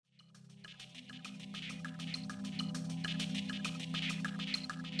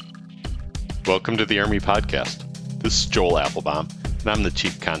Welcome to the IRMI Podcast. This is Joel Applebaum, and I'm the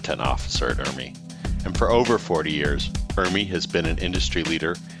Chief Content Officer at IRMI. And for over 40 years, IRMI has been an industry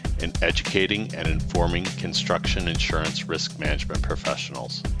leader in educating and informing construction insurance risk management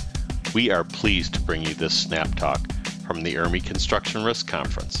professionals. We are pleased to bring you this Snap Talk from the IRMI Construction Risk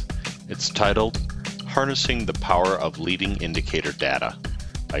Conference. It's titled, Harnessing the Power of Leading Indicator Data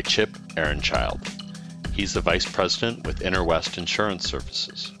by Chip Ehrenchild. He's the Vice President with Interwest Insurance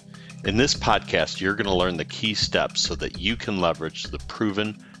Services. In this podcast, you're going to learn the key steps so that you can leverage the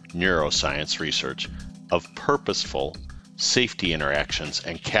proven neuroscience research of purposeful safety interactions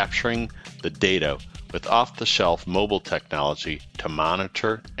and capturing the data with off-the-shelf mobile technology to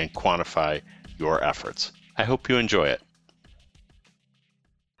monitor and quantify your efforts. I hope you enjoy it.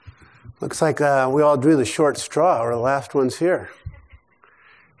 Looks like we all drew the short straw, or the last one's here.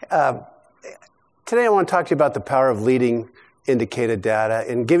 Today I want to talk to you about the power of leading indicator data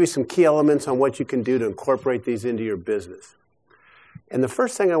and give you some key elements on what you can do to incorporate these into your business. And the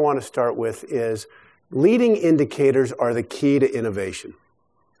first thing I want to start with is leading indicators are the key to innovation.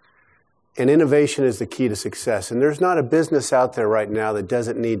 And innovation is the key to success. And there's not a business out there right now that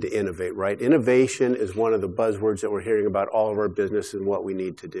doesn't need to innovate, right? Innovation is one of the buzzwords that we're hearing about all of our business and what we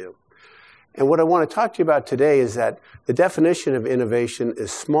need to do. And what I want to talk to you about today is that the definition of innovation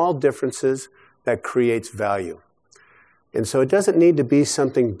is small differences that creates value. And so it doesn't need to be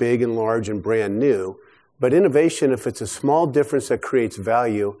something big and large and brand new, but innovation, if it's a small difference that creates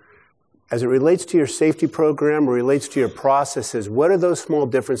value, as it relates to your safety program or relates to your processes, what are those small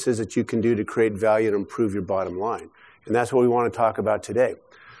differences that you can do to create value and improve your bottom line? And that's what we want to talk about today.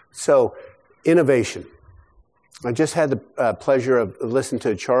 So, innovation. I just had the pleasure of listening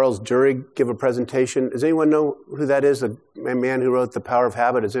to Charles Duhigg give a presentation. Does anyone know who that is? The man who wrote The Power of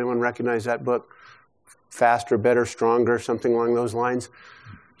Habit. Does anyone recognize that book? Faster, better, stronger, something along those lines.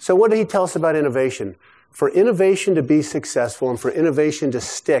 So what did he tell us about innovation? For innovation to be successful and for innovation to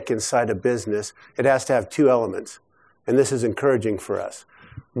stick inside a business, it has to have two elements. And this is encouraging for us.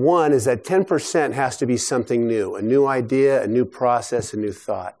 One is that 10% has to be something new, a new idea, a new process, a new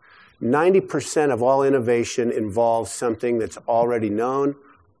thought. 90% of all innovation involves something that's already known,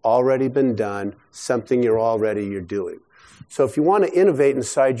 already been done, something you're doing. So if you want to innovate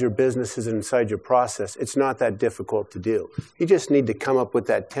inside your businesses and inside your process, it's not that difficult to do. You just need to come up with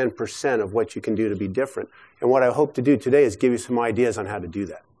that 10% of what you can do to be different. And what I hope to do today is give you some ideas on how to do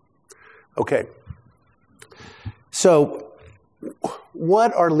that. Okay. So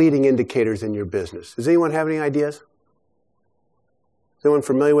what are leading indicators in your business? Does anyone have any ideas? Is anyone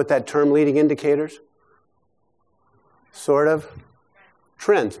familiar with that term, leading indicators? Sort of.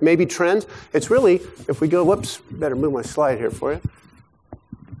 Trends, maybe trends. It's really, if we go, whoops, better move my slide here for you.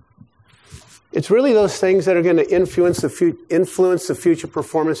 It's really those things that are going to influence the future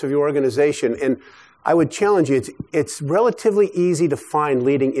performance of your organization. And I would challenge you, it's relatively easy to find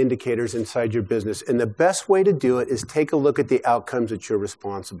leading indicators inside your business. And the best way to do it is take a look at the outcomes that you're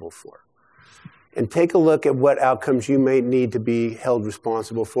responsible for. And take a look at what outcomes you may need to be held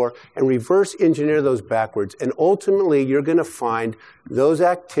responsible for and reverse engineer those backwards. And ultimately, you're going to find those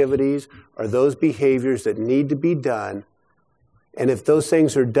activities or those behaviors that need to be done. And if those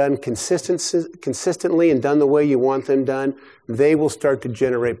things are done consistently and done the way you want them done, they will start to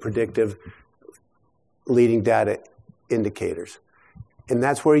generate predictive leading data indicators. And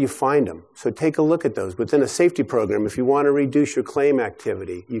that's where you find them. So take a look at those. Within a safety program, if you want to reduce your claim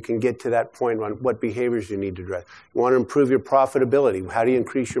activity, you can get to that point on what behaviors you need to address. You want to improve your profitability. How do you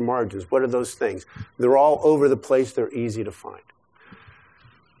increase your margins? What are those things? They're all over the place. They're easy to find.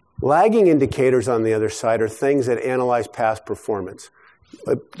 Lagging indicators, on the other side, are things that analyze past performance.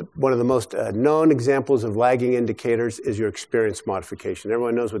 One of the most known examples of lagging indicators is your experience modification.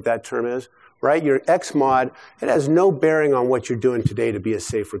 Everyone knows what that term is, right? Your XMOD, it has no bearing on what you're doing today to be a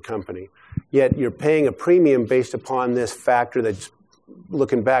safer company. Yet you're paying a premium based upon this factor that's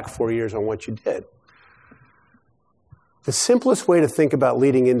looking back 4 years on what you did. The simplest way to think about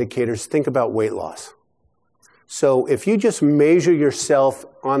leading indicators, think about weight loss. So if you just measure yourself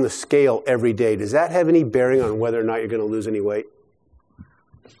on the scale every day, does that have any bearing on whether or not you're going to lose any weight?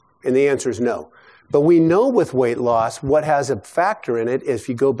 And the answer is no. But we know with weight loss, what has a factor in it, if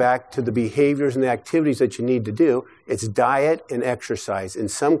you go back to the behaviors and the activities that you need to do, it's diet and exercise in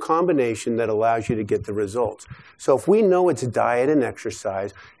some combination that allows you to get the results. So if we know it's diet and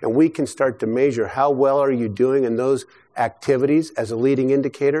exercise, and we can start to measure how well are you doing in those activities as a leading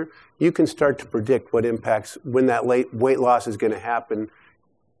indicator, you can start to predict what impacts when that weight loss is going to happen,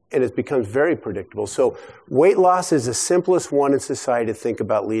 and it becomes very predictable. So weight loss is the simplest one in society to think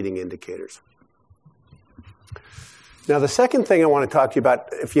about leading indicators. Now, the second thing I want to talk to you about,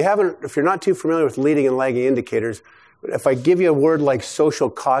 if you're not too familiar with leading and lagging indicators, if I give you a word like social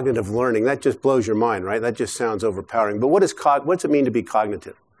cognitive learning, that just blows your mind, right? That just sounds overpowering. But what's it mean to be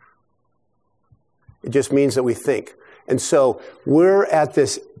cognitive? It just means that we think. And so we're at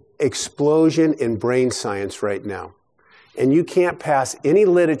this explosion in brain science right now. And you can't pass any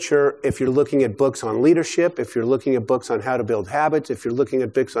literature if you're looking at books on leadership, if you're looking at books on how to build habits, if you're looking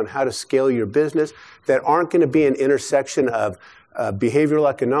at books on how to scale your business, that aren't going to be an intersection of behavioral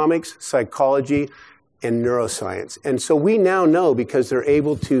economics, psychology, and neuroscience. And so we now know, because they're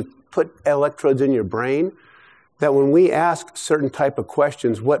able to put electrodes in your brain, that when we ask certain type of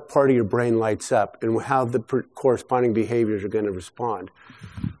questions, what part of your brain lights up and how the corresponding behaviors are going to respond.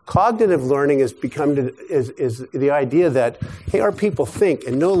 Cognitive learning is the idea that, hey, our people think,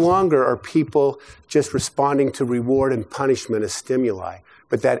 and no longer are people just responding to reward and punishment as stimuli,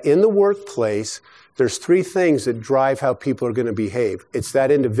 but that in the workplace, there's three things that drive how people are going to behave. It's that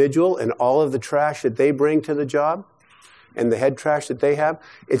individual and all of the trash that they bring to the job and the head trash that they have.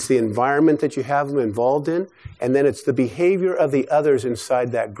 It's the environment that you have them involved in, and then it's the behavior of the others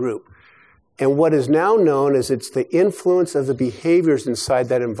inside that group. And what is now known is it's the influence of the behaviors inside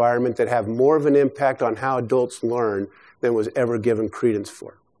that environment that have more of an impact on how adults learn than was ever given credence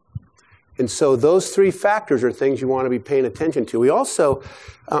for. And so those three factors are things you want to be paying attention to. We also,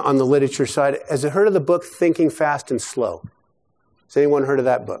 on the literature side, has heard of the book Thinking Fast and Slow? Has anyone heard of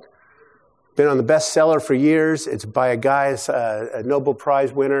that book? Been on the bestseller for years. It's by a guy, a Nobel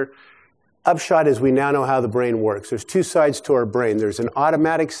Prize winner. Upshot is we now know how the brain works. There's two sides to our brain. There's an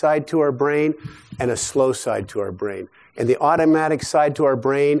automatic side to our brain and a slow side to our brain. And the automatic side to our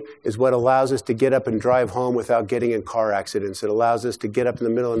brain is what allows us to get up and drive home without getting in car accidents. It allows us to get up in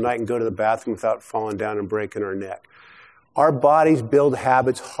the middle of the night and go to the bathroom without falling down and breaking our neck. Our bodies build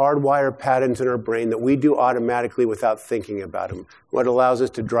habits, hardwire patterns in our brain that we do automatically without thinking about them, what allows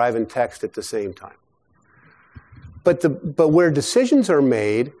us to drive and text at the same time. But where decisions are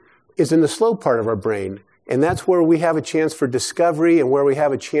made is in the slow part of our brain. And that's where we have a chance for discovery and where we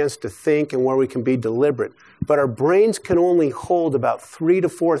have a chance to think and where we can be deliberate. But our brains can only hold about 3 to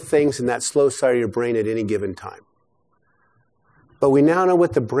 4 things in that slow side of your brain at any given time. But we now know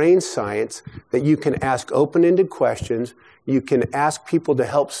with the brain science that you can ask open-ended questions, you can ask people to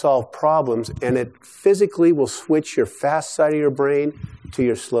help solve problems, and it physically will switch your fast side of your brain to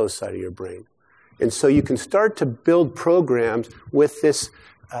your slow side of your brain. And so you can start to build programs with this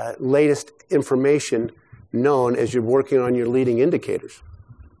latest information known as you're working on your leading indicators.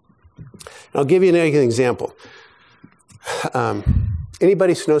 I'll give you an example.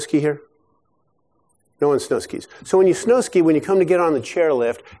 Anybody snow ski here? No one snow skis. So when you snow ski, when you come to get on the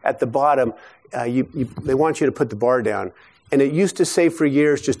chairlift, at the bottom, they want you to put the bar down. And it used to say for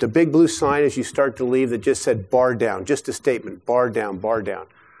years just a big blue sign as you start to leave that just said bar down, just a statement, bar down, bar down.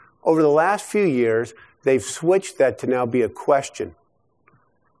 Over the last few years, they've switched that to now be a question.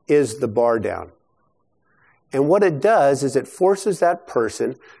 Is the bar down? And what it does is it forces that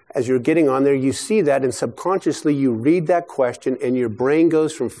person, as you're getting on there, you see that, and subconsciously you read that question, and your brain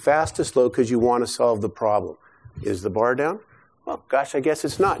goes from fast to slow because you want to solve the problem. Is the bar down? Well, gosh, I guess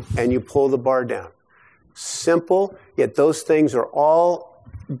it's not. And you pull the bar down. Simple, yet those things are all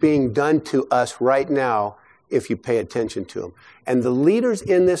being done to us right now if you pay attention to them. And the leaders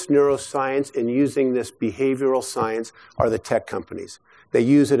in this neuroscience and using this behavioral science are the tech companies. They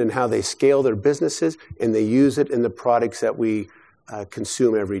use it in how they scale their businesses, and they use it in the products that we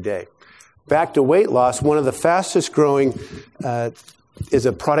consume every day. Back to weight loss, one of the fastest growing is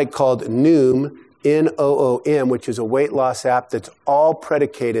a product called Noom, N-O-O-M, which is a weight loss app that's all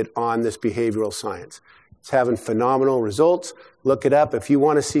predicated on this behavioral science. It's having phenomenal results. Look it up. If you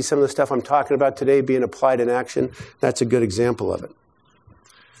want to see some of the stuff I'm talking about today being applied in action, that's a good example of it.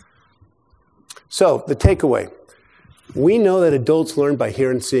 So, the takeaway. We know that adults learn by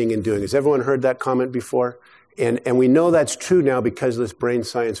hearing, seeing, and doing. Has everyone heard that comment before? And we know that's true now because of this brain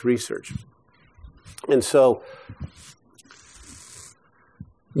science research. And so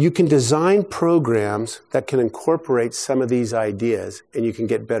you can design programs that can incorporate some of these ideas, and you can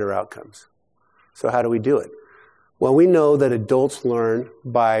get better outcomes. So how do we do it? Well, we know that adults learn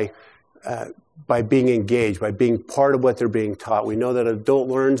by being engaged, by being part of what they're being taught. We know that an adult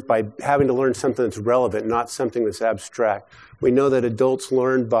learns by having to learn something that's relevant, not something that's abstract. We know that adults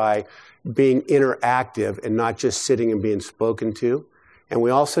learn by being interactive and not just sitting and being spoken to. And we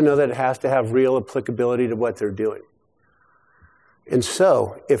also know that it has to have real applicability to what they're doing. And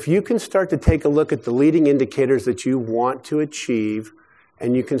so, if you can start to take a look at the leading indicators that you want to achieve,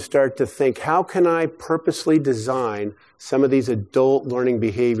 and you can start to think, how can I purposely design some of these adult learning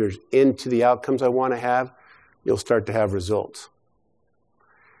behaviors into the outcomes I want to have? you'll start to have results.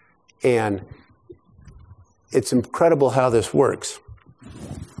 And it's incredible how this works.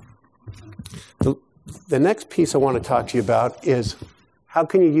 The next piece I want to talk to you about is how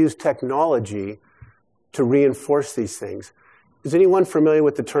can you use technology to reinforce these things? Is anyone familiar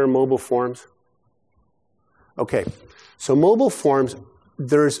with the term mobile forms? Okay, so mobile forms,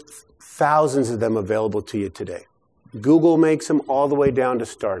 there's thousands of them available to you today. Google makes them all the way down to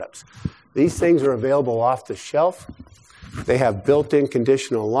startups. These things are available off the shelf. They have built-in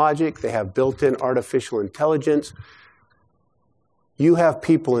conditional logic. They have built-in artificial intelligence. You have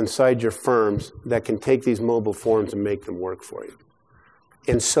people inside your firms that can take these mobile forms and make them work for you.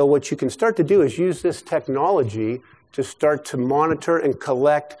 And so what you can start to do is use this technology to start to monitor and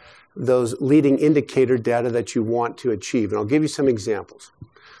collect those leading indicator data that you want to achieve. And I'll give you some examples.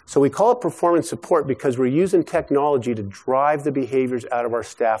 So we call it performance support because we're using technology to drive the behaviors out of our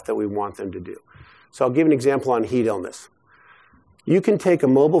staff that we want them to do. So I'll give an example on heat illness. You can take a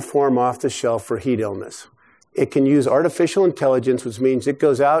mobile form off the shelf for heat illness. It can use artificial intelligence, which means it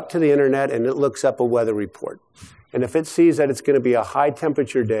goes out to the internet and it looks up a weather report. And if it sees that it's going to be a high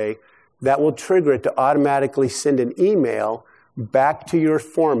temperature day, that will trigger it to automatically send an email back to your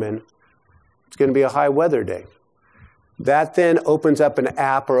foreman. It's going to be a high weather day. That then opens up an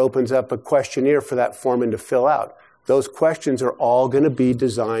app or opens up a questionnaire for that foreman to fill out. Those questions are all going to be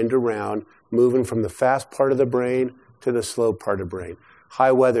designed around moving from the fast part of the brain to the slow part of the brain.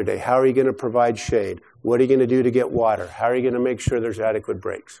 High weather day, how are you going to provide shade? What are you going to do to get water? How are you going to make sure there's adequate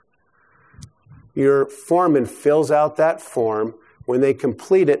breaks? Your foreman fills out that form. When they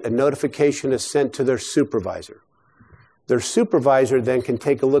complete it, a notification is sent to their supervisor. Their supervisor then can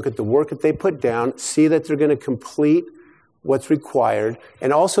take a look at the work that they put down, see that they're going to complete what's required,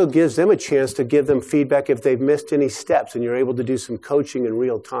 and also gives them a chance to give them feedback if they've missed any steps, and you're able to do some coaching in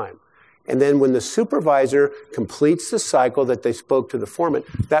real time. And then when the supervisor completes the cycle that they spoke to the foreman,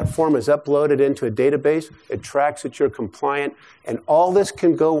 that form is uploaded into a database, it tracks that you're compliant, and all this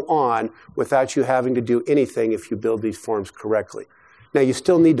can go on without you having to do anything if you build these forms correctly. Now, you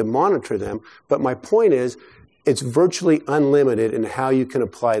still need to monitor them, but my point is it's virtually unlimited in how you can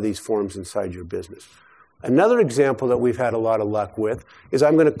apply these forms inside your business. Another example that we've had a lot of luck with is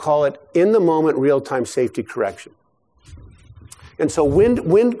I'm going to call it in-the-moment real-time safety correction. And so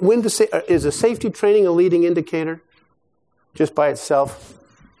is a safety training a leading indicator just by itself?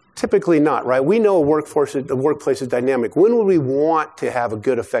 Typically not, right? We know the workplace is dynamic. When would we want to have a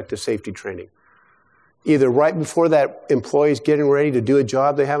good, effective safety training? Either right before that employee is getting ready to do a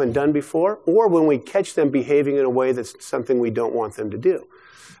job they haven't done before, or when we catch them behaving in a way that's something we don't want them to do.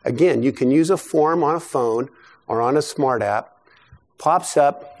 Again, you can use a form on a phone or on a smart app, pops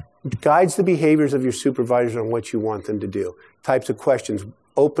up, guides the behaviors of your supervisors on what you want them to do. Types of questions,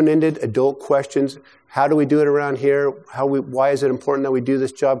 open-ended adult questions. How do we do it around here? Why is it important that we do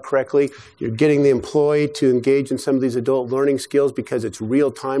this job correctly? You're getting the employee to engage in some of these adult learning skills because it's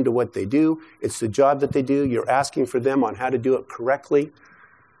real time to what they do. It's the job that they do. You're asking for them on how to do it correctly.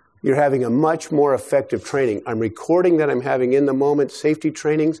 You're having a much more effective training. I'm recording that I'm having in-the-moment safety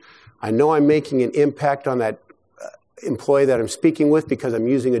trainings. I know I'm making an impact on that employee that I'm speaking with because I'm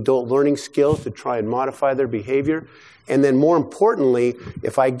using adult learning skills to try and modify their behavior. And then more importantly,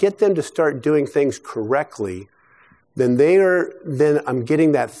 if I get them to start doing things correctly, then I'm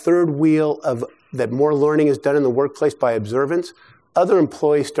getting that third wheel of that more learning is done in the workplace by observance. Other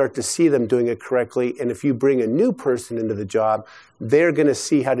employees start to see them doing it correctly, and if you bring a new person into the job, they're going to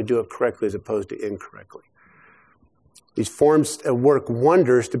see how to do it correctly as opposed to incorrectly. These forms work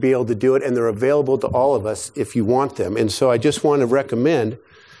wonders to be able to do it, and they're available to all of us if you want them. And so I just want to recommend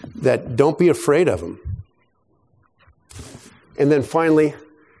that don't be afraid of them. And then finally,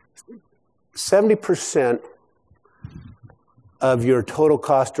 70% of your total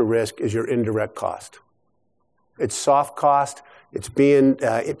cost or risk is your indirect cost. It's soft cost. It's being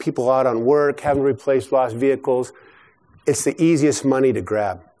people out on work, having to replace lost vehicles. It's the easiest money to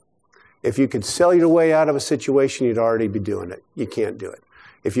grab. If you could sell your way out of a situation, you'd already be doing it. You can't do it.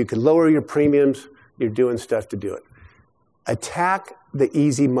 If you could lower your premiums, you're doing stuff to do it. Attack the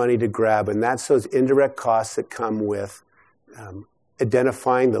easy money to grab, and that's those indirect costs that come with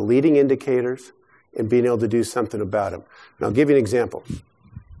identifying the leading indicators and being able to do something about them. And I'll give you an example.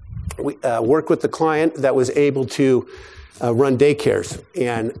 We worked with the client that was able to run daycares,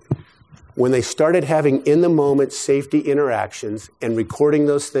 and when they started having in-the-moment safety interactions and recording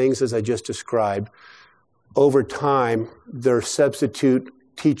those things as I just described, over time, their substitute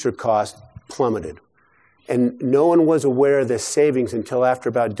teacher cost plummeted. And no one was aware of this savings until after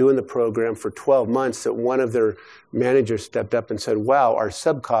about doing the program for 12 months that one of their managers stepped up and said, wow, our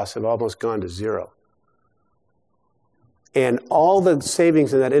sub costs have almost gone to zero. And all the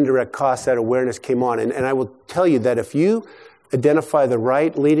savings in that indirect cost, that awareness came on. And I will tell you that if you identify the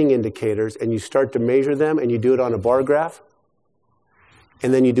right leading indicators and you start to measure them and you do it on a bar graph,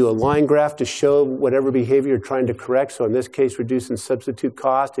 and then you do a line graph to show whatever behavior you're trying to correct. So in this case, reducing substitute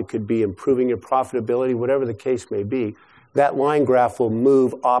cost. It could be improving your profitability, whatever the case may be. That line graph will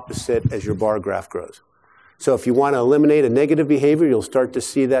move opposite as your bar graph grows. So if you want to eliminate a negative behavior, you'll start to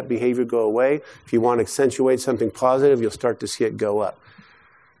see that behavior go away. If you want to accentuate something positive, you'll start to see it go up.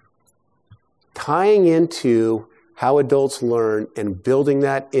 Tying into how adults learn and building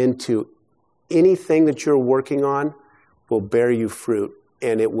that into anything that you're working on will bear you fruit,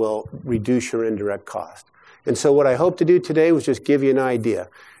 and it will reduce your indirect cost. And so what I hope to do today was just give you an idea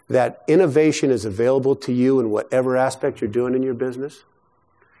that innovation is available to you in whatever aspect you're doing in your business.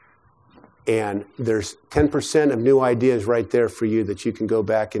 And there's 10% of new ideas right there for you that you can go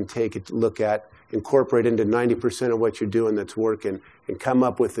back and take a look at, incorporate into 90% of what you're doing that's working, and come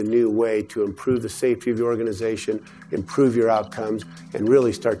up with a new way to improve the safety of your organization, improve your outcomes, and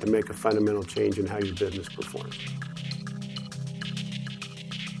really start to make a fundamental change in how your business performs.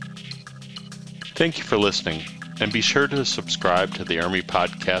 Thank you for listening, and be sure to subscribe to the IRMI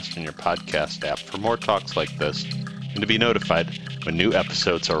podcast in your podcast app for more talks like this and to be notified when new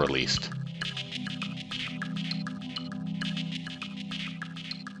episodes are released.